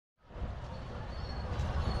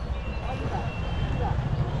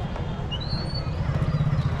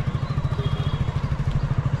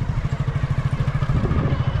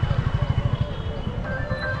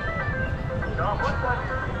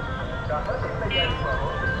তো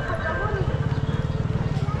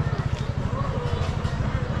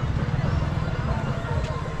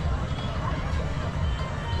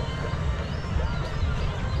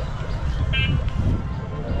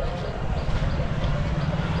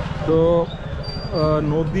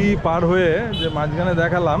নদী পার হয়ে যে মাঝখানে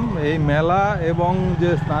দেখালাম এই মেলা এবং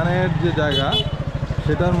যে স্নানের যে জায়গা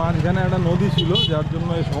সেটার মাঝখানে একটা নদী ছিল, যার জন্য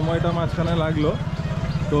এই সময়টা মাঝখানে লাগলো।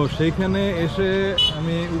 তো সেইখানে এসে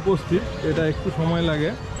আমি উপস্থিত, এটা একটু সময়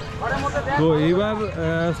লাগে। তো এইবার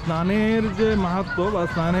স্নানের যে মাহাত্ম্য বা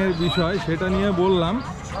স্নানের বিষয় সেটা নিয়ে বললাম।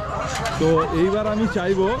 তো এইবার আমি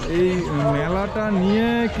চাইবো এই মেলাটা নিয়ে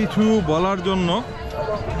কিছু বলার জন্য।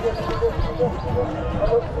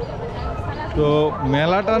 তো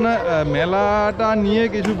মেলাটা নিয়ে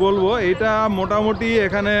কিছু বলবো। এটা মোটামুটি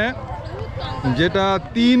এখানে যেটা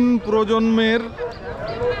 3 প্রজন্মের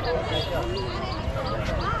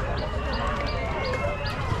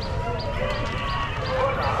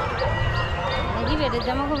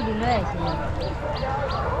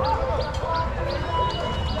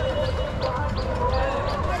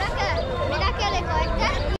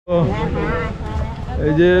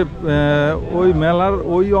এই যে ওই মেলার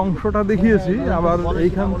ওই অংশটা দেখিয়েছি, আবার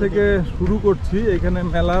এইখান থেকে শুরু করছি। এখানে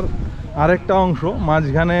মেলার আরেকটা অংশ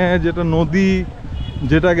মাঝখানে যেটা নদী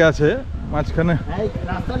যেটা গেছে মাঝখানে,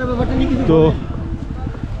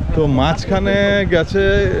 তো মাঝখানে গেছে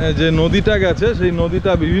যে নদীটা গেছে, সেই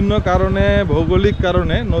নদীটা বিভিন্ন কারণে, ভৌগোলিক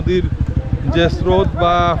কারণে নদীর যে স্রোত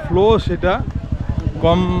বা ফ্লো সেটা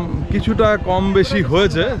কিছুটা কম বেশি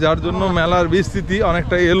হয়েছে, যার জন্য মেলার বিস্তৃতি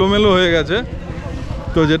অনেকটা এলোমেলো হয়ে গেছে।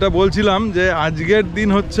 তো যেটা বলছিলাম যে আজকের দিন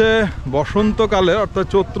হচ্ছে বসন্তকালে, অর্থাৎ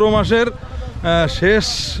চৈত্র মাসের শেষ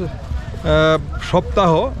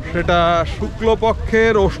সপ্তাহ, সেটা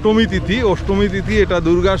শুক্লপক্ষের অষ্টমী তিথি। অষ্টমী তিথি এটা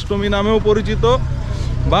দুর্গাষ্টমী নামেও পরিচিত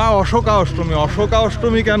বা অশোকা অষ্টমী। অশোকা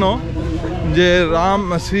অষ্টমী কেন? যে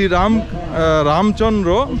রামচন্দ্র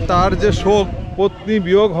তার যে শোক, পত্নী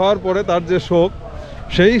বিয়োগ হওয়ার পরে তার যে শোক,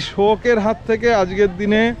 সেই শোকের হাত থেকে আজকের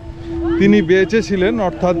দিনে তিনি বেঁচেছিলেন,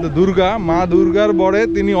 অর্থাৎ মা দুর্গার বরে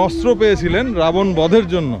তিনি অস্ত্র পেয়েছিলেন রাবণ বধের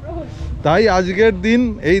জন্য। তাই আজকের দিন,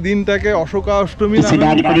 এই দিনটাকে অশোকা অষ্টমী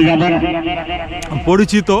নামে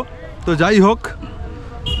পরিচিত। তো যাই হোক,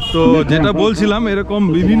 তো যেটা বলছিলাম, এরকম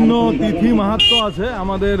বিভিন্ন তিথি মাহাত্ম্য আছে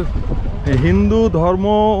আমাদের হিন্দু ধর্ম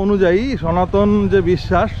অনুযায়ী। সনাতন যে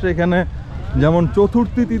বিশ্বাস, সেখানে যেমন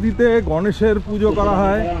চতুর্থী তিথিতে গণেশের পুজো করা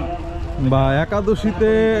হয়, বা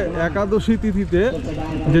একাদশী তিথিতে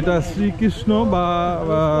যেটা শ্রীকৃষ্ণ বা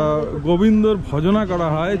গোবিন্দর ভজনা করা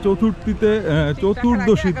হয়,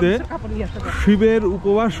 চতুর্দশীতে শিবের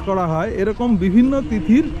উপবাস করা হয়। এরকম বিভিন্ন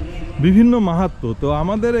তিথির বিভিন্ন মাহাত্ম্য। তো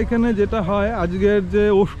আমাদের এখানে যেটা হয়, আজকের যে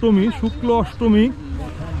অষ্টমী, শুক্ল অষ্টমী,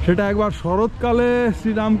 সেটা একবার শরৎকালে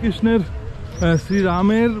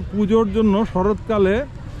শ্রীরামের পুজোর জন্য শরৎকালে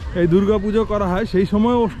এই দুর্গা পুজো করা হয়। সেই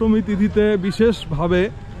সময় অষ্টমী তিথিতে বিশেষভাবে,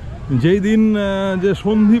 যেই দিন যে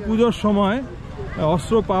সন্ধি পুজোর সময়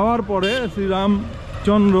অস্ত্র পাওয়ার পরে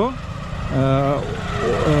শ্রীরামচন্দ্র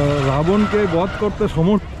রাবণকে বধ করতে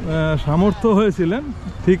সামর্থ্য হয়েছিলেন,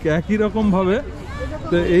 ঠিক একই রকমভাবে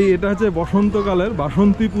তো এটা হচ্ছে বসন্তকালের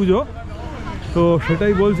বাসন্তী পুজো। তো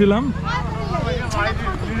সেটাই বলছিলাম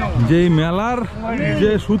যে মেলার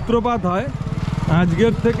যে সূত্রপাত হয়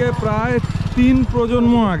আজকের থেকে প্রায় 3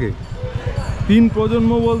 প্রজন্ম আগে। 3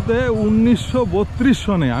 প্রজন্ম বলতে 1932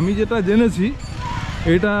 সনে আমি যেটা জেনেছি,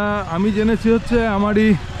 এটা আমি জেনেছি হচ্ছে আমারই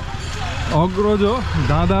অগ্রজ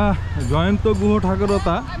দাদা জয়ন্ত গুহ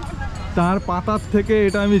ঠাকুরতা, তার পাতার থেকে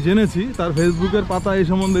এটা আমি জেনেছি। তার ফেসবুকের পাতা এই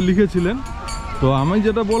সম্বন্ধে লিখেছিলেন। তো আমি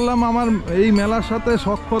যেটা বললাম, আমার এই মেলার সাথে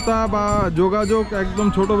সখ্যতা বা যোগাযোগ একদম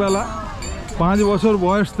ছোটোবেলা, 5 বছর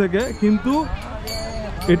বয়স থেকে। কিন্তু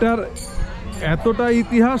এটার এতটা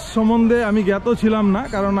ইতিহাস সম্বন্ধে আমি জ্ঞাত ছিলাম না,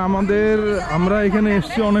 কারণ আমরা এখানে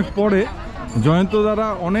এসছি অনেক পরে। জয়ন্তদারা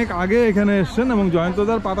অনেক আগে এখানে এসছেন, এবং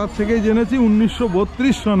জয়ন্তদার পাতার থেকেই জেনেছি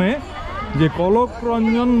 1932 সনে যে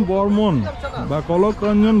কলকরঞ্জন বর্মন বা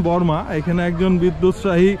কলকরঞ্জন বর্মা, এখানে একজন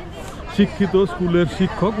বিদ্যুৎসাহী শিক্ষিত স্কুলের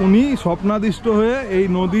শিক্ষক, উনি স্বপ্নাদিষ্ট হয়ে এই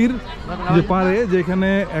নদীর যে পারে, যেখানে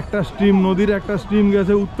নদীর একটা স্ট্রিম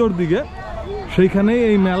গেছে উত্তর দিকে, সেইখানেই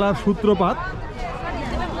এই মেলার সূত্রপাত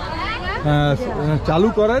চালু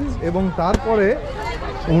করেন। এবং তারপরে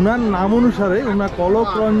ওনার নাম অনুসারে, ওনার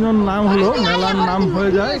কলকরঞ্জন নাম হলো, মেলার নাম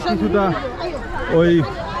হয়ে যায় কিছুটা ওই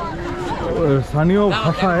স্থানীয়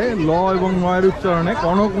ভাষায় ল এবং নয়ের উচ্চারণে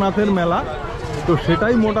কনকনাথের মেলা। তো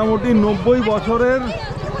সেটাই মোটামুটি 90 বছরের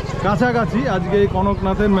কাছাকাছি আজকে এই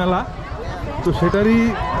কনকনাথের মেলা। তো সেটারই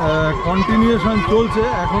কন্টিনিউয়েশন চলছে,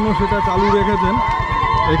 এখনও সেটা চালু রেখেছেন।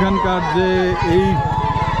 এখানকার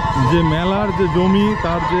যে মেলার যে জমি,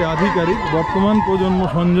 তার যে আধিকারিক বর্তমান প্রজন্ম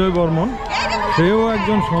সঞ্জয় বর্মন, সেও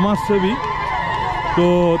একজন সমাজসেবী। তো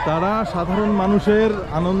তারা সাধারণ মানুষের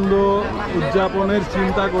আনন্দ উদযাপনের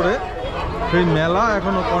চিন্তা করে সেই মেলা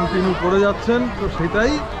এখনো কন্টিনিউ করে যাচ্ছেন। তো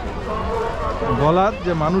সেটাই বলার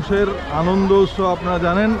যে মানুষের আনন্দ উৎসব।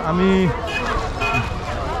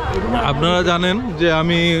 আপনারা জানেন যে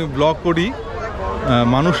আমি ব্লগ করি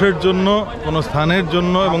মানুষের জন্য, কোনো স্থানের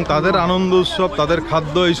জন্য, এবং তাদের আনন্দ উৎসব, তাদের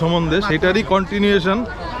খাদ্য, এই সম্বন্ধে সেটারই কন্টিনিউয়েশন।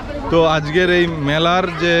 তো আজকের এই মেলার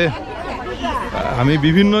যে আমি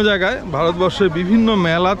বিভিন্ন জায়গায় ভারতবর্ষের বিভিন্ন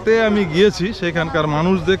মেলাতে আমি গিয়েছি, সেখানকার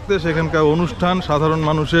মানুষ দেখতে, সেখানকার অনুষ্ঠান, সাধারণ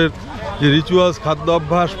মানুষের যে রিচুয়ালস, খাদ্য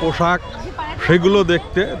অভ্যাস, পোশাক, সেগুলো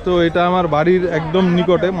দেখতে। তো এটা আমার বাড়ির একদম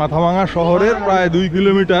নিকটে, মাথাভাঙা শহরের প্রায় 2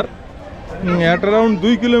 কিলোমিটার, অ্যাট অ্যারাউন্ড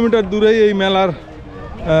 2 কিলোমিটার দূরেই এই মেলার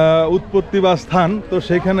উৎপত্তি বা স্থান। তো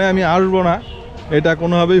সেখানে আমি আসবো না, এটা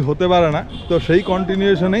কোনোভাবেই হতে পারে না। তো সেই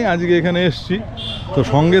কন্টিনিউশনেই আজকে এখানে এসছি। তো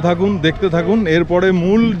সঙ্গে থাকুন, দেখতে থাকুন। এরপরে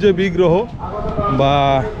মূল যে বিগ্রহ বা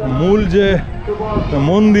মূল যে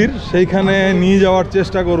মন্দির, সেইখানে নিয়ে যাওয়ার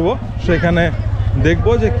চেষ্টা করব। সেখানে দেখব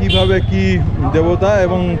যে কিভাবে কি দেবতা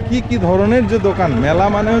এবং কি ধরনের যে দোকান। মেলা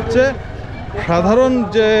মানে হচ্ছে সাধারণ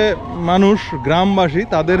যে মানুষ, গ্রামবাসী,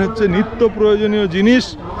 তাদের হচ্ছে নিত্য প্রয়োজনীয় জিনিস,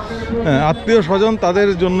 আত্মীয় স্বজন, তাদের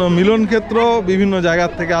জন্য মিলন ক্ষেত্র। বিভিন্ন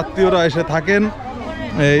জায়গার থেকে আত্মীয়রা এসে থাকেন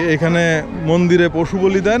এখানে, মন্দিরে পশু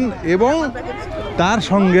বলি দেন, এবং তার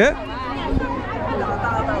সঙ্গে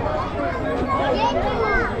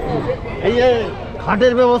এই যে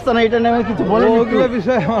ঘাটের ব্যবস্থা না, এটা নিয়ে কিছু বলেন? ওগুলো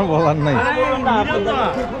বিষয়ে আমার বলার নাই।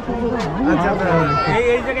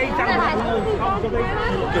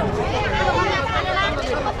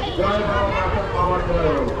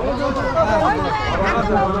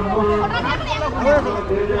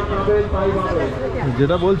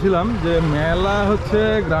 যেটা বলছিলাম যে মেলা হচ্ছে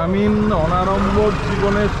গ্রামীণ অনাড়ম্বর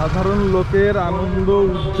জীবনে সাধারণ লোকের আনন্দ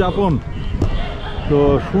উদযাপন। তো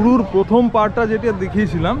শুরুর প্রথম পার্টটা যেটা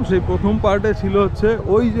দেখিয়েছিলাম, সেই প্রথম পার্টে ছিল হচ্ছে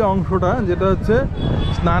ওই যে অংশটা, যেটা হচ্ছে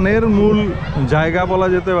স্নানের মূল জায়গা বলা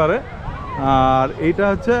যেতে পারে। আর এইটা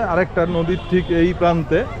হচ্ছে আরেকটা নদীর ঠিক এই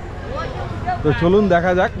প্রান্তে। তো চলুন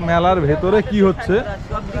দেখা যাক মেলার ভেতরে কি হচ্ছে।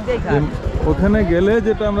 ওখানে গেলে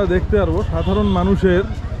যেটা আমরা দেখতে পারবো, সাধারণ মানুষের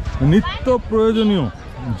নিত্য প্রয়োজনীয়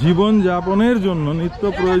জীবনযাপনের জন্য নিত্য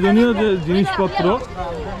প্রয়োজনীয় যে জিনিসপত্র,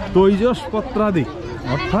 তৈজসপত্রাদি,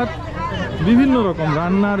 অর্থাৎ বিভিন্ন রকম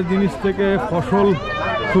রান্নার জিনিস থেকে ফসল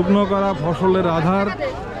শুকনো করা, ফসলের আধার,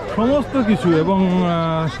 সমস্ত কিছু, এবং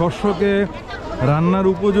শস্যকে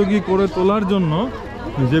রান্নার উপযোগী করে তোলার জন্য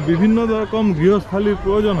যে বিভিন্ন রকম গৃহস্থালির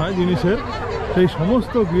প্রয়োজন হয় জিনিসের, সেই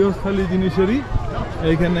সমস্ত গৃহস্থালী জিনিসেরই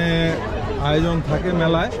এইখানে আয়োজন থাকে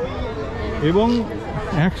মেলায়। এবং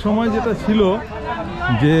এক সময় যেটা ছিল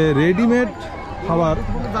যে রেডিমেড খাবার,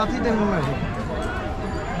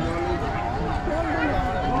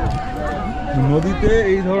 নদীতে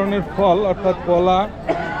এই ধরনের ফল অর্থাৎ কলা,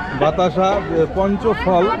 বাতাসা,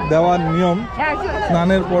 পঞ্চফল দেওয়ার নিয়ম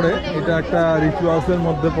স্নানের পরে, এটা একটা রিচুয়ালসের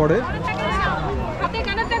মধ্যে পড়ে।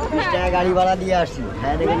 গাড়ি ভাড়া দিয়ে আসছি।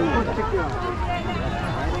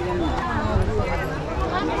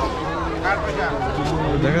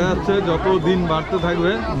 দেখা যাচ্ছে যত দিন বাড়তে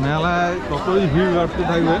থাকবে মেলায় ততই ভিড় বাড়তে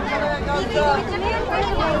থাকবে।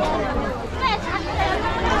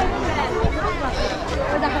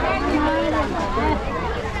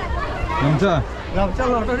 আচ্ছা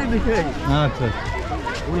আচ্ছা,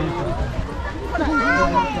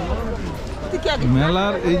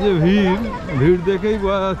 মেলার এই যে ভিড় দেখেই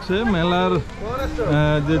বোঝা যাচ্ছে মেলার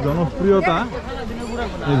যে জনপ্রিয়তা,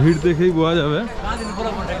 ভিড় দেখেই বোঝা যাবে।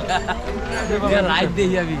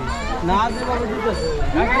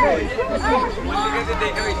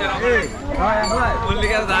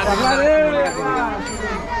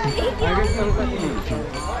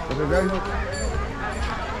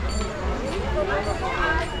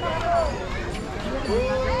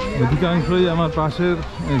 অধিকাংশই আমার পাশের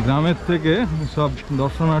গ্রামের থেকে সব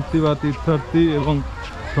দর্শনার্থী বা তীর্থার্থী এবং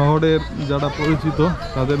শহরের যারা পরিচিত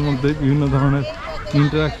তাদের মধ্যে বিভিন্ন ধরনের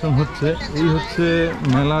ইন্টারাকশন হচ্ছে। এই হচ্ছে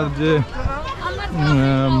মেলার যে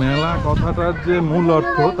মেলা কথাটার যে মূল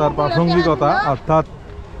অর্থ, তার প্রাসঙ্গিকতা। অর্থাৎ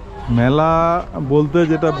মেলা বলতে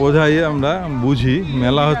যেটা বোঝাই আমরা বুঝি,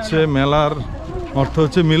 মেলা হচ্ছে, মেলার অর্থ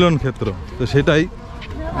হচ্ছে মিলন ক্ষেত্র। তো সেটাই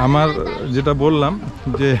আমার যেটা বললাম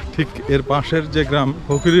যে ঠিক এর পাশের যে গ্রাম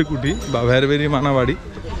ফকিরকুটি বা ভ্যারবেরি মানাবাড়ি,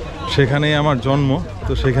 সেখানেই আমার জন্ম।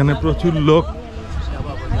 তো সেখানে প্রচুর লোক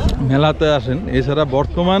মেলাতে আসেন। এছাড়া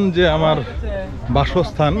বর্তমান যে আমার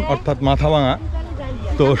বাসস্থান অর্থাৎ মাথাভাঙা,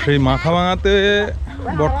 তো সেই মাথাভাঙাতে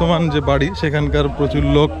বর্তমান যে বাড়ি, সেখানকার প্রচুর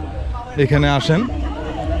লোক এখানে আসেন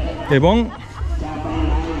এবং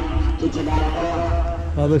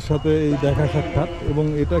তাদের সাথে এই দেখা সাক্ষাৎ। এবং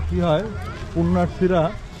এটা কি হয়, পুণ্যার্থীরা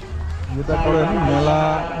যেটা করেন, মেলা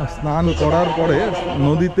স্নান করার পরে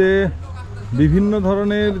নদীতে বিভিন্ন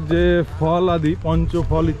ধরনের যে ফল আদি,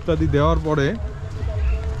 পঞ্চফল ইত্যাদি দেওয়ার পরে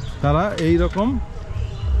তারা এই রকম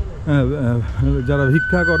যারা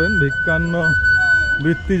ভিক্ষা করেন, ভিক্ষান্ন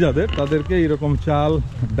বৃত্তি যাদের, তাদেরকে এইরকম চাল,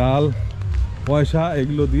 ডাল, পয়সা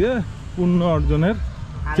এগুলো দিয়ে পুণ্য অর্জনের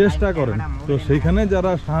চেষ্টা করেন। তো সেইখানে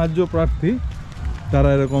যারা সাহায্য প্রার্থী তারা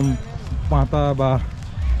এরকম পাতা বা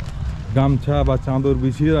গামছা বা চাদর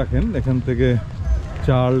বিছিয়ে রাখেন এখান থেকে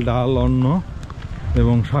চাল, ডাল, অন্ন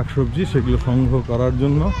এবং শাকসবজি সেগুলো সংগ্রহ করার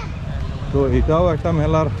জন্য। তো এটাও একটা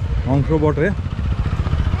মেলার অংশ বটে।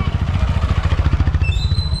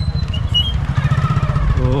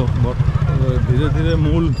 তো ধীরে ধীরে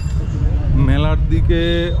মূল মেলার দিকে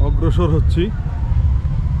অগ্রসর হচ্ছি।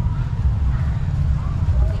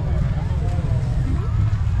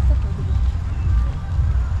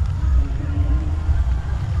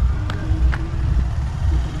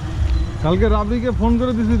 কালকে রাবড়িকে ফোন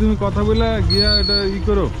করে দিছি, তুমি কথা বলে গিয়া এটা ই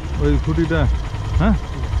করো ওই খুঁটিটা। হ্যাঁ,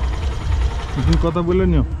 তুমি কথা বলে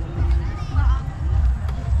নিও।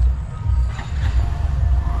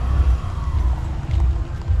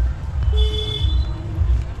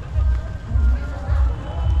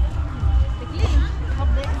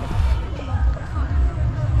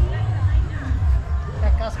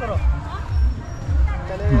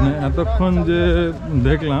 এতক্ষণ যে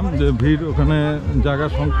দেখলাম যে ভিড়, ওখানে জায়গা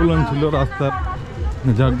সংকুলন ছিল রাস্তার,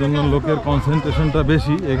 যার জন্য লোকের কনসেন্ট্রেশনটা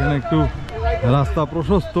বেশি। এখানে একটু রাস্তা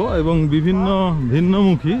প্রশস্ত এবং বিভিন্ন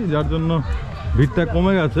ভিন্নমুখী, যার জন্য ভিড়টা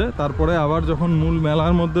কমে গেছে। তারপরে আবার যখন মূল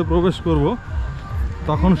মেলার মধ্যে প্রবেশ করব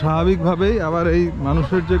তখন স্বাভাবিকভাবেই আবার এই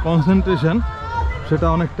মানুষের যে কনসেন্ট্রেশন সেটা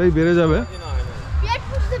অনেকটাই বেড়ে যাবে।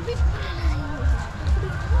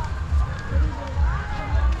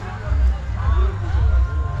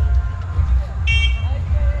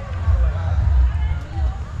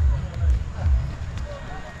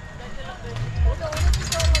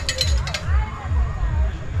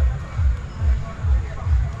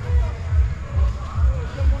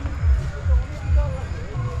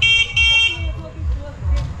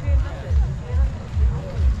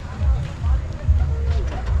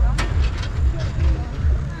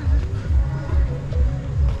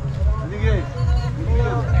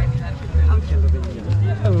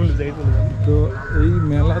 তো এই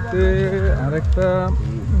মেলাতে আরেকটা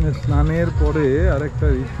স্নানের পরে আরেকটা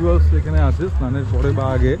রিচুয়ালস এখানে আছে, স্নানের পরে বা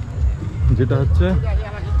আগে, যেটা হচ্ছে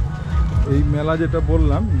এই মেলা যেটা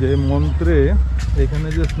বললাম যে মন্ত্রে, এখানে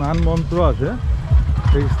যে স্নান মন্ত্র আছে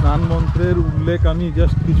সেই স্নান মন্ত্রের উল্লেখ আমি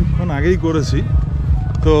জাস্ট কিছুক্ষণ আগেই করেছি।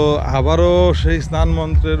 তো আবারও সেই স্নান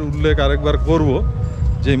মন্ত্রের উল্লেখ আরেকবার করব,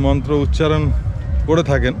 যে মন্ত্র উচ্চারণ করে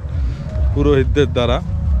থাকেন পুরোহিতদের দ্বারা,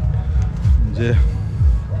 যে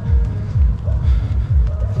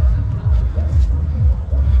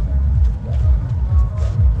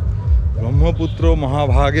ব্রহ্মপুত্র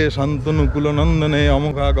মহাভাগে শান্তনুকুল নন্দনে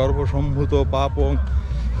অমোঘা গর্ভসম্ভূত পাপ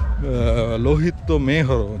লোহিত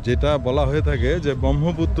মেহর, যেটা বলা হয়ে থাকে যে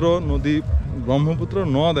ব্রহ্মপুত্র নদী, ব্রহ্মপুত্র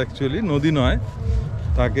নদ অ্যাকচুয়ালি নদী নয়,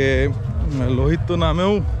 তাকে লোহিত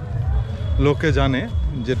নামেও লোকে জানে,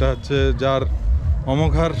 যেটা হচ্ছে যার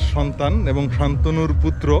অমোঘার সন্তান এবং শান্তনুর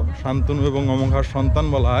পুত্র, শান্তনু এবং অমোঘার সন্তান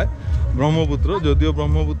বলা হয় ব্রহ্মপুত্র। যদিও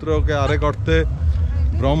ব্রহ্মপুত্রকে আরেক অর্থে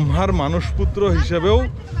ব্রহ্মার মানসপুত্র হিসেবেও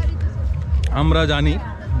আমরা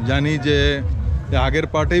জানি যে আগের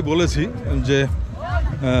পার্টেই বলেছি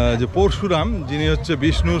যে পরশুরাম, যিনি হচ্ছে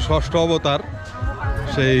বিষ্ণুর ষষ্ঠ অবতার,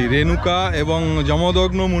 সেই রেণুকা এবং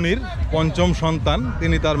জমদগ্ন মুনির পঞ্চম সন্তান,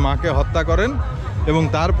 তিনি তার মাকে হত্যা করেন এবং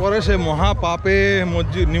তারপরে সে মহাপাপে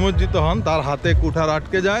নিমজ্জিত হন, তার হাতে কুঠার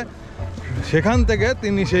আটকে যায়। সেখান থেকে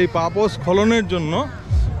তিনি সেই পাপস্খলনের জন্য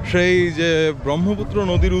সেই যে ব্রহ্মপুত্র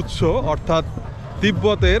নদীর উৎস অর্থাৎ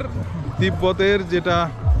তিব্বতের যেটা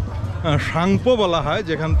সাংপো বলা হয়,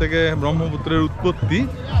 যেখান থেকে ব্রহ্মপুত্রের উৎপত্তি,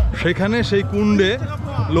 সেখানে সেই কুণ্ডে,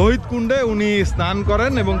 লোহিত কুণ্ডে উনি স্নান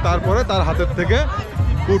করেন এবং তারপরে তার হাতের থেকে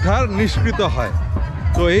কুঠার নিষ্কৃত হয়।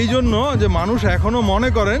 তো এই জন্য যে মানুষ এখনও মনে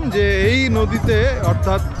করেন যে এই নদীতে,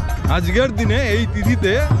 অর্থাৎ আজকের দিনে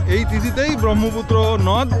এই তিথিতেই ব্রহ্মপুত্র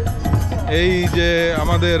নদ এই যে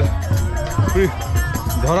আমাদের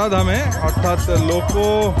ধরাধামে, অর্থাৎ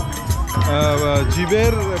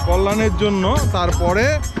জীবের কল্যাণের জন্য তারপরে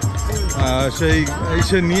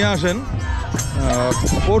সে নিয়ে আসেন,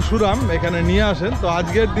 পরশুরাম এখানে নিয়ে আসেন। তো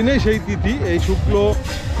আজকের দিনে সেই তিথি, এই শুক্ল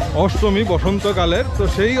অষ্টমী বসন্তকালের। তো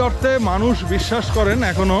সেই অর্থে মানুষ বিশ্বাস করেন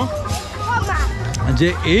এখনো যে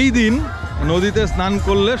এই দিন নদীতে স্নান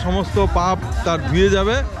করলে সমস্ত পাপ তার ধুয়ে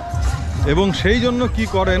যাবে, এবং সেই জন্য কি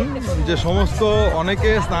করেন যে অনেকে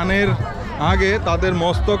স্নানের আগে তাদের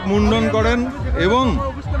মস্তক মুন্ডন করেন এবং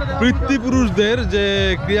পিতৃপুরুষদের যে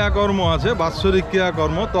ক্রিয়াকর্ম আছে, বাৎসরিক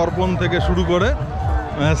ক্রিয়াকর্ম, তর্পণ থেকে শুরু করে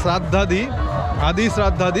শ্রাদ্ধাদি, আদি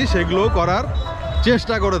শ্রাদ্ধাদি, সেগুলো করার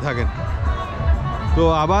চেষ্টা করে থাকেন। তো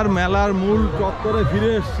আবার মেলার মূল চত্বরে ফিরে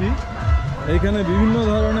এসেছি। এইখানে বিভিন্ন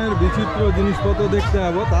ধরনের বিচিত্র জিনিসপত্র দেখতে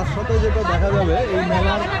পাবো। তার সাথে যেটা দেখা যাবে, এই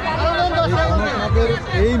মেলার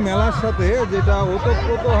এই মেলার সাথে যেটা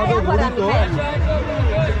ওতপ্রোতভাবে জড়িত,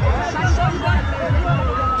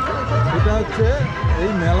 সেটা হচ্ছে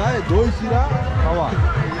এই মেলায় দই চিড়া খাওয়া।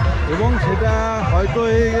 এবং সেটা হয়তো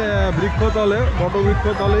এই বৃক্ষতলে,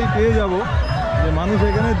 বটবৃক্ষতলেই পেয়ে যাব, যে মানুষ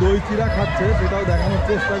এখানে দই চিড়া খাচ্ছে, সেটাও দেখানোর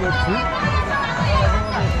চেষ্টা করছি।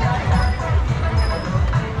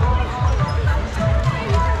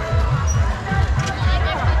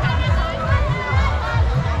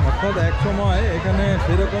 অর্থাৎ এক সময় এখানে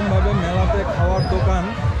সেরকমভাবে মেলাতে খাওয়ার দোকান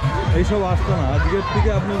এইসব আসতো না। আজকের থেকে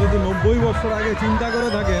আপনি যদি 90 বছর আগে চিন্তা করে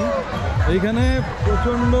থাকেন, এইখানে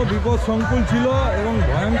প্রচণ্ড বিপদ সংকুল ছিল এবং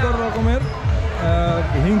ভয়ঙ্কর রকমের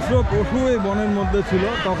হিংস্র পশু এই বনের মধ্যে ছিল।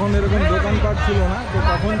 তখন এরকম দোকানপাট ছিল না। তো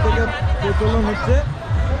তখন থেকে প্রচলন হচ্ছে,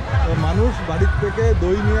 মানুষ বাড়ির থেকে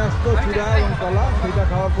দই নিয়ে আসতো, চিড়া এবং কলা, সেইটা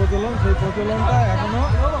খাওয়ার প্রচলন। সেই প্রচলনটা এখনো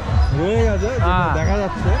রয়ে গেছে, দেখা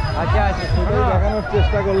যাচ্ছে। সেটাই দেখানোর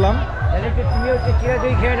চেষ্টা করলাম। তুমি হচ্ছে চিড়া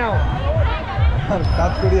দই খেয়ে নাও,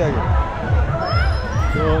 কাজ করি আগে।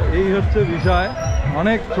 তো এই হচ্ছে বিষয়।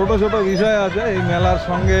 অনেক ছোট ছোট বিষয় আছে এই মেলার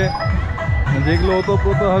সঙ্গে, যেগুলো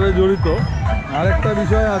ওতপ্রোতভাবে জড়িত। আরেকটা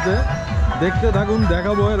বিষয় আছে, দেখতে থাকুন,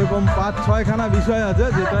 দেখাবো। এরকম 5-6খানা বিষয় আছে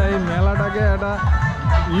যেটা এই মেলাটাকে একটা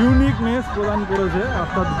ইউনিকনেস প্রদান করেছে,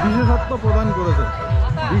 অর্থাৎ বিশেষত্ব প্রদান করেছে।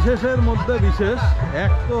 বিশেষের মধ্যে বিশেষ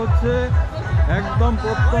এক তো হচ্ছে একদম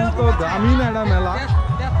প্রত্যন্ত গ্রামীণ একটা মেলা।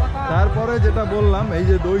 তারপরে যেটা বললাম, এই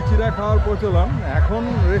যে দই চিড়া খাওয়ার প্রচলন, এখন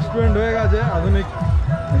রেস্টুরেন্ট হয়ে গেছে আধুনিক,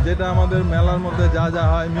 যেটা আমাদের মেলার মধ্যে যা যা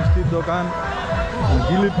হয়, মিষ্টির দোকান,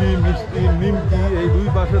 জিলিপি, মিষ্টি, নিমকি, এই দুই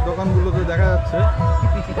পাশের দোকানগুলোতে দেখা যাচ্ছে।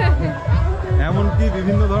 এমনকি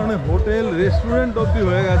বিভিন্ন ধরনের হোটেল, রেস্টুরেন্ট অবধি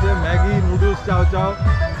হয়ে গেছে, ম্যাগি, নুডলস, চাও চাও,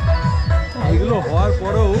 এগুলো হওয়ার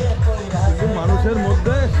পরেও কিন্তু মানুষের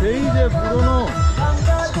মধ্যে সেই যে পুরনো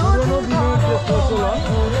দিনের যে প্রচলন,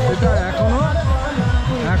 সেটা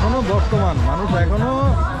এখনো বর্তমান। মানুষ এখনো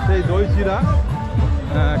সেই দই চিড়া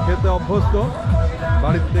খেতে অভ্যস্ত,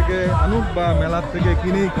 বাড়ির থেকে আনুক বা মেলার থেকে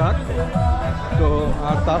কিনেই খাক। তো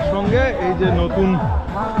আর তার সঙ্গে এই যে নতুন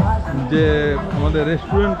যে আমাদের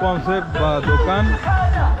রেস্টুরেন্ট কনসেপ্ট বা দোকান,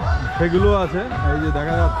 সেগুলো আছে। এই যে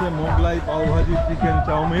দেখা যাচ্ছে মোগলাই, পাওভাজি, চিকেন,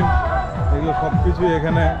 চাউমিন, এগুলো সব কিছু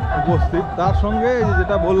এখানে উপস্থিত। তার সঙ্গে এই যে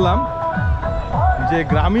যেটা বললাম, যে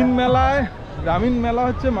গ্রামীণ মেলা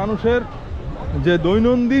হচ্ছে মানুষের যে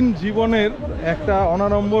দৈনন্দিন জীবনের একটা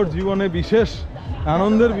অনাড়ম্বর জীবনে বিশেষ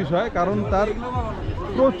আনন্দের বিষয়। কারণ তার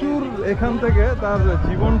প্রচুর এখান থেকে তার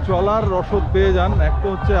জীবন চলার রসদ পেয়ে যান। একটা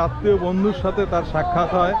হচ্ছে আত্মীয় বন্ধুর সাথে তার সাক্ষাৎ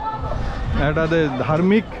হয়, একটা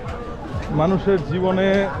ধার্মিক মানুষের জীবনে,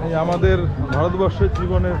 আমাদের ভারতবর্ষের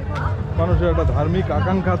জীবনে মানুষের একটা ধার্মিক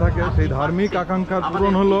আকাঙ্ক্ষা থাকে। সেই ধার্মিক আকাঙ্ক্ষার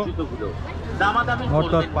পূরণ হলো,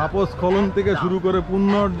 অর্থাৎ পাপস্খলন থেকে শুরু করে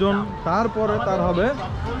পুণ্য অর্জন। তারপরে তার হবে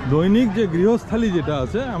দৈনিক যে গৃহস্থালী যেটা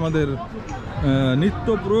আছে আমাদের নিত্য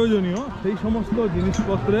প্রয়োজনীয়, সেই সমস্ত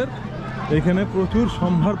জিনিসপত্রের এখানে প্রচুর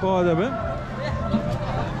সম্ভার পাওয়া যাবে।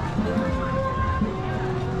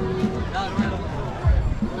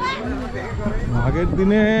 আগের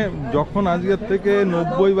দিনে যখন আজকের থেকে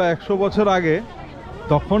 90 বা 100 বছর আগে,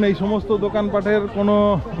 তখন এই সমস্ত দোকানপাটের কোনো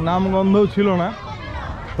নামগন্ধও ছিল না।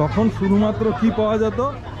 তখন শুধুমাত্র কি পাওয়া যেত,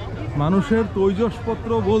 মানুষের তৈজসপত্র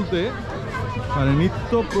বলতে, মানে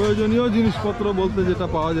নিত্য প্রয়োজনীয় জিনিসপত্র বলতে যেটা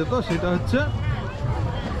পাওয়া যেত, সেটা হচ্ছে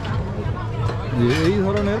যে এই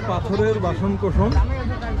ধরনের পাথরের বাসন কোসন।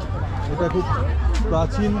 এটা খুব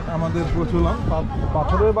প্রাচীন আমাদের প্রচলন,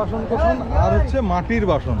 পাথরের বাসন কোসন। আর হচ্ছে মাটির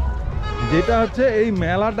বাসন, যেটা হচ্ছে এই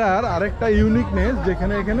মেলাটার আরেকটা ইউনিকনেস,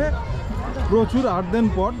 যেখানে এখানে প্রচুর আর্দেন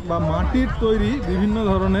পট বা মাটির তৈরি বিভিন্ন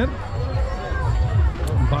ধরনের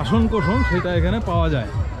বাসন কোসন, সেটা এখানে পাওয়া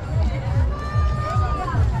যায়।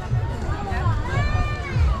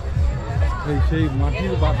 সেই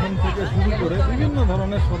মাটির বাসন থেকে শুরু করে বিভিন্ন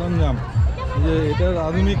ধরনের সরঞ্জাম, যে এটার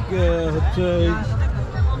আধুনিক হচ্ছে এই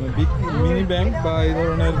মিনি ব্যাংক বা এই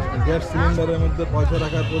ধরনের গ্যাস সিলিন্ডারের মধ্যে পয়সা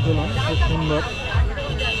রাখার প্রচলন, খুব সুন্দর।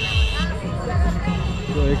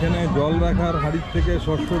 তো এখানে জল রাখার হাঁড়ির থেকে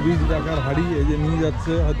শস্য বীজ রাখার হাঁড়ি, এই যে নিয়ে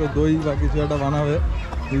যাচ্ছে, হয়তো দই বা কিছু একটা বানাবে,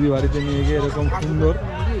 দিদি বাড়িতে নিয়ে গিয়ে, এরকম সুন্দর।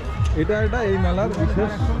 এটা এই মেলার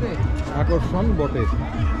বিশেষ আকর্ষণ বটে।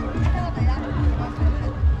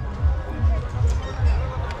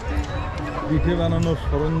 পিঠে বানানোর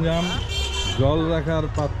সরঞ্জাম, জল রাখার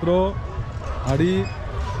পাত্র, হাঁড়ি,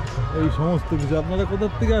 এই সমস্ত কিছু। আপনারা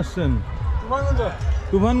কোথার থেকে আসছেন?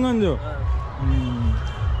 তুফানগঞ্জ।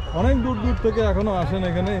 অনেক দূর দূর থেকে এখনো আসেন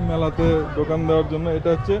এখানে এই মেলাতে দোকান দেওয়ার জন্য। এটা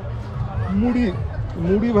হচ্ছে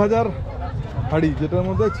মুড়ি ভাজার হাঁড়ি, যেটার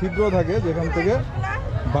মধ্যে ছিদ্র থাকে যেখান থেকে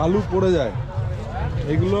বালু পড়ে যায়।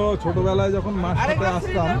 এগুলো ছোটবেলায় যখন মার সাথে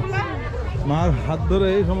আসতাম, মার হাত ধরে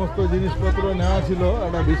এই সমস্ত জিনিসপত্র নেওয়া ছিল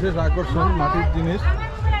একটা বিশেষ আকর্ষণ, মাটির জিনিস।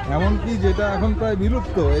 এমনকি যেটা এখন প্রায়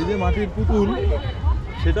বিলুপ্ত, এই যে মাটির পুতুল,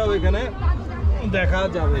 সেটাও এখানে দেখা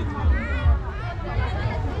যাবে।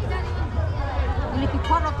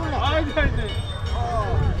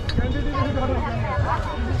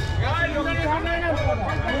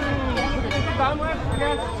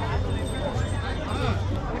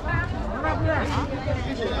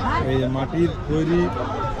 এই মাটির তৈরি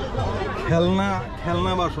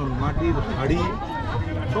খেলনা বাসন, মাটির হাঁড়ি,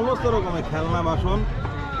 সমস্ত রকমের খেলনা বাসন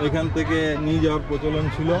এখান থেকে নিয়ে যাওয়ার প্রচলন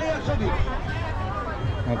ছিল।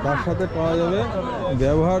 আর তার সাথে পাওয়া যাবে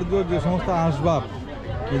ব্যবহার্য যে সমস্ত আসবাব।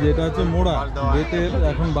 এই যে এটা হচ্ছে মোড়া, বেতের,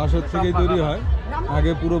 এখন বাঁশের থেকেই তৈরি হয়।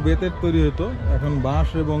 আগে পুরো বেতের তৈরি হতো, এখন বাঁশ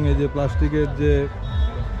এবং এই যে প্লাস্টিকের যে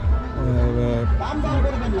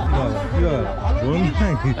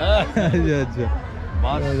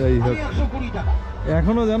যাই হোক,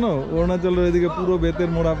 এখনো জানো অরুণাচলের এদিকে পুরো বেতের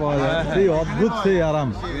মোড়া পাওয়া যায়। সেই অদ্ভুত, সেই আরাম।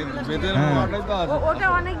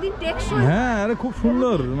 হ্যাঁ, আরে খুব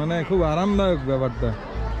সুন্দর, মানে খুব আরামদায়ক ব্যাপারটা।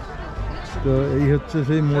 তো এই হচ্ছে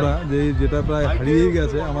সেই মোড়া, যেটা প্রায় হারিয়েই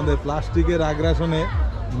গেছে। আমাদের প্লাস্টিকের আগ্রাসনে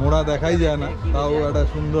মোড়া দেখাই যায় না, তাও একটা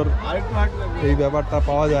সুন্দর এই ব্যাপারটা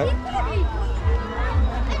পাওয়া যায়।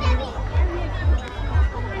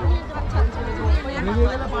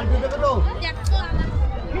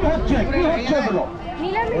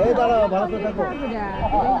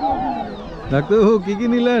 ডাক্তারবাবু কি কি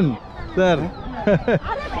নিলেন স্যার?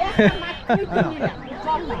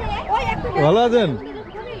 ভালো আছেন?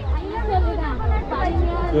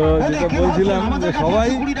 তো যেটা বলছিলাম যে সবাই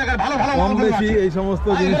কম বেশি এই সমস্ত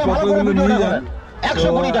জিনিসপত্রগুলো নিয়ে যান। তো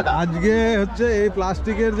আজকে হচ্ছে এই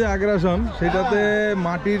প্লাস্টিকের যে আগ্রাসন, সেটাতে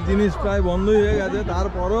মাটির জিনিস প্রায় বন্ধই হয়ে গেছে।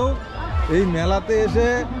 তারপরেও এই মেলাতে এসে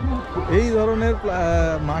এই ধরনের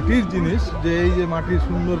মাটির জিনিস, যে এই যে মাটির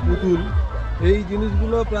সুন্দর পুতুল, এই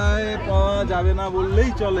জিনিসগুলো প্রায় পাওয়া যাবে না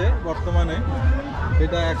বললেই চলে বর্তমানে।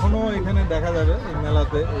 এটা এখনো এখানে দেখা যাবে এই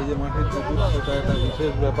মেলাতে। এই যে মাটির পুতুল, এটা একটা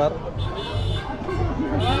বিশেষ ব্যাপার।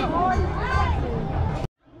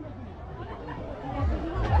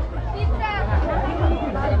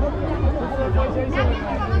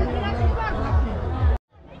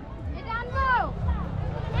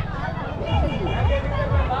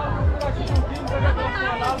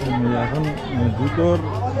 এখন জুতোর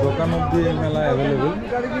দোকান অব্দি এই মেলা অ্যাভেলেবেল,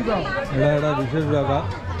 এটা একটা বিশেষ ব্যাপার।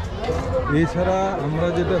 এছাড়া আমরা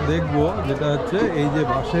যেটা দেখব, যেটা হচ্ছে এই যে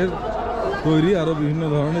বাঁশের তৈরি আরও বিভিন্ন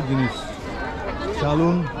ধরনের জিনিস,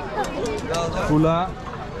 চালুন, কুলা,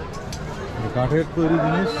 কাঠের তৈরি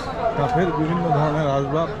জিনিস, কাঠের বিভিন্ন ধরনের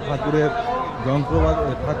আসবাব, ঠাকুরের যন্ত্রপাতি,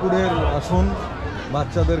 ঠাকুরের আসন,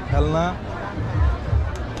 বাচ্চাদের খেলনা,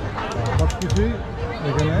 সব কিছুই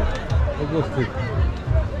এখানে উপস্থিত।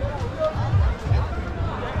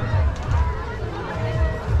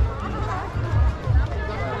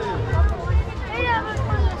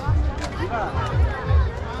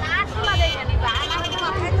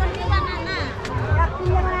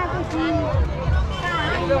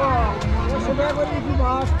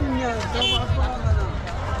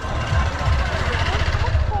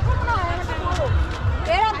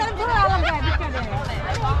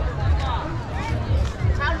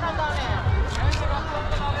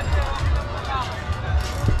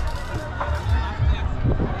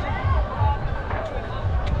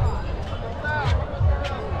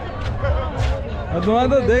 তোমাকে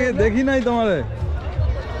তো দেখি নাই, তোমাকে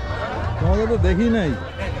তো দেখি নাই,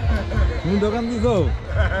 তুমি দোকান দিছো?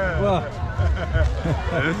 বাহ,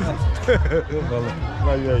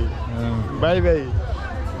 বাই বাই।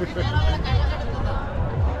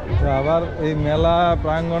 আবার এই মেলা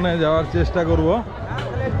প্রাঙ্গণে যাওয়ার চেষ্টা করব।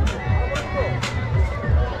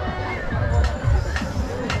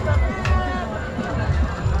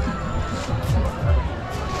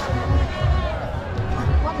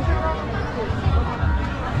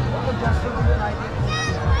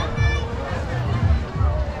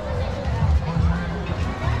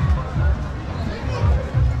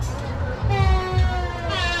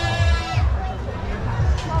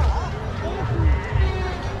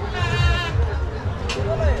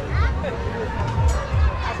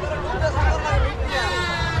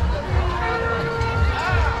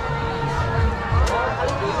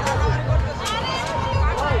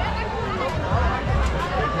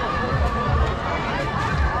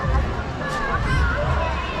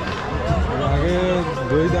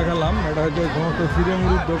 এটা হচ্ছে সমস্ত চিড়ে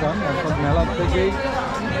মুড়ির দোকান, অর্থাৎ মেলার থেকেই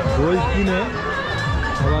দই কিনে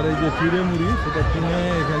আবার এই যে চিড়ে মুড়ি সেটা কিনে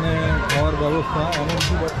এখানে খাওয়ার ব্যবস্থা,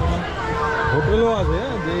 এমনকি বর্তমান হোটেলও আছে,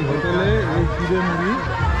 যে হোটেলে এই চিড়ে মুড়ি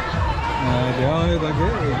দেওয়া হয়ে থাকে।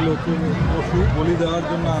 এগুলো হচ্ছে পশু বলি দেওয়ার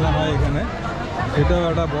জন্য আনা হয় এখানে, সেটাও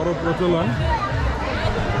একটা বড় প্রচলন।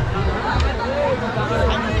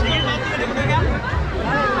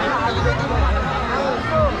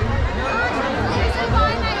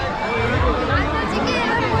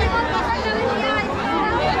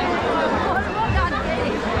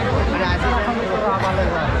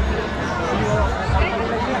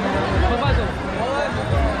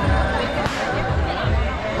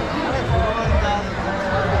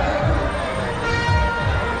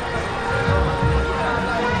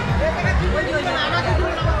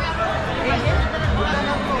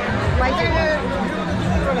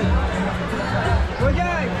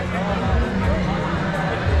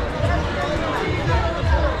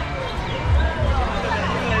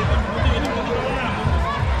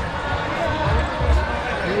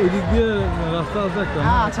 এই দিক দিয়ে রাস্তা আছে একটা?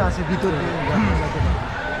 হ্যাঁ আচ্ছা আছে ভিতরে।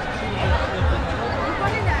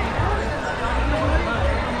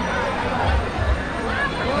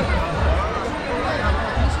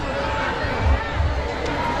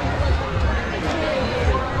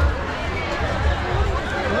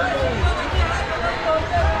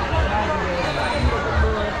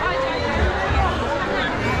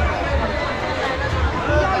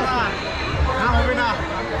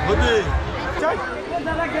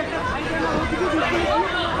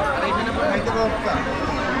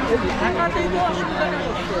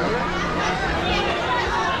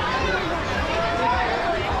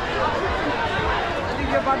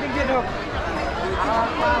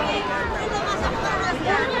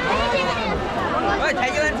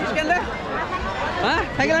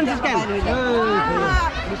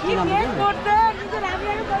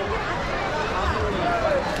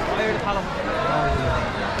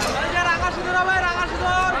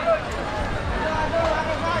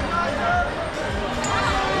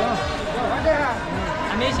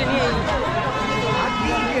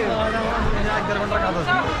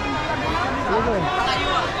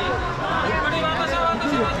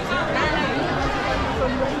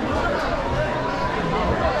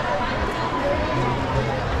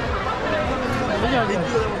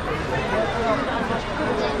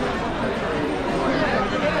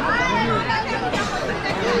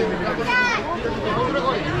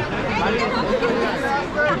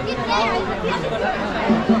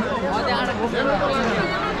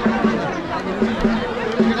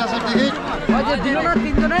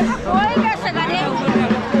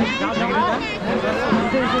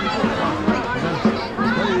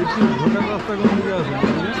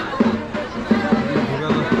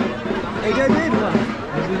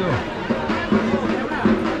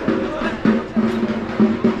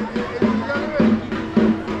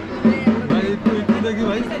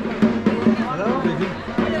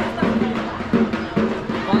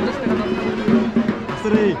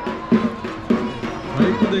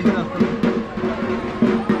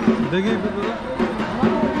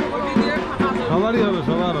 সবারই হবে,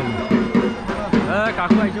 সবার হবে। হ্যাঁ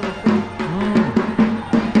কাকু আইসে বসছে।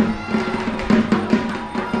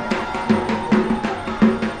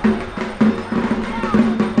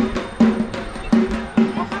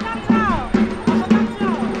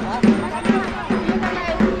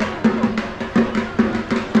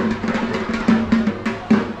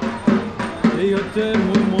 এই হচ্ছে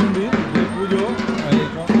মূল মন্দির, যে পুজো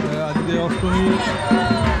আজকে অষ্টমী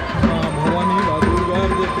ভবানী বা দুর্গার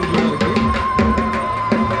যে পুজো আর কি।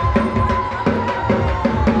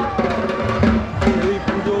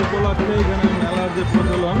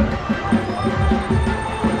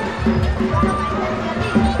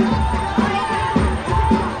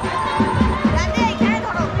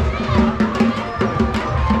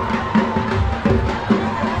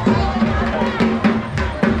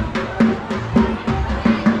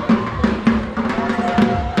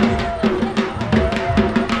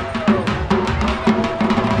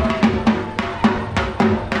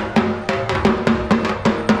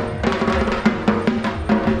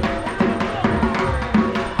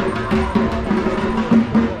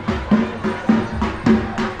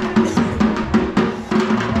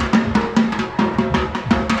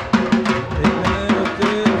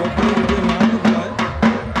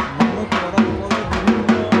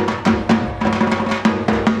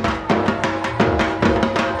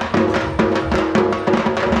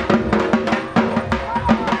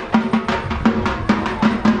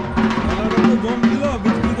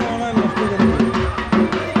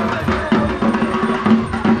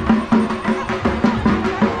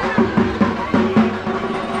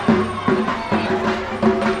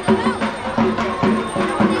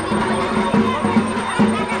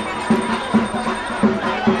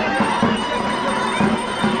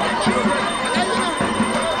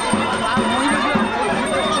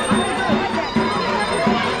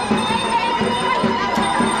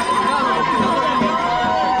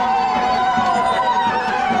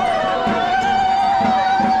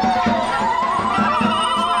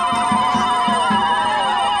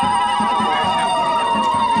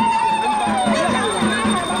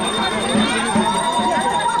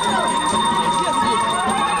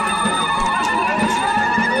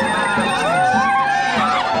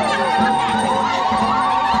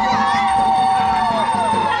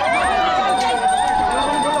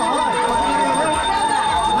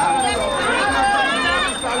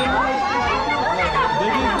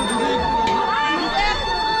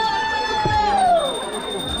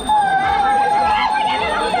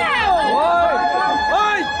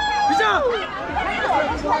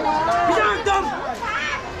 পিছনে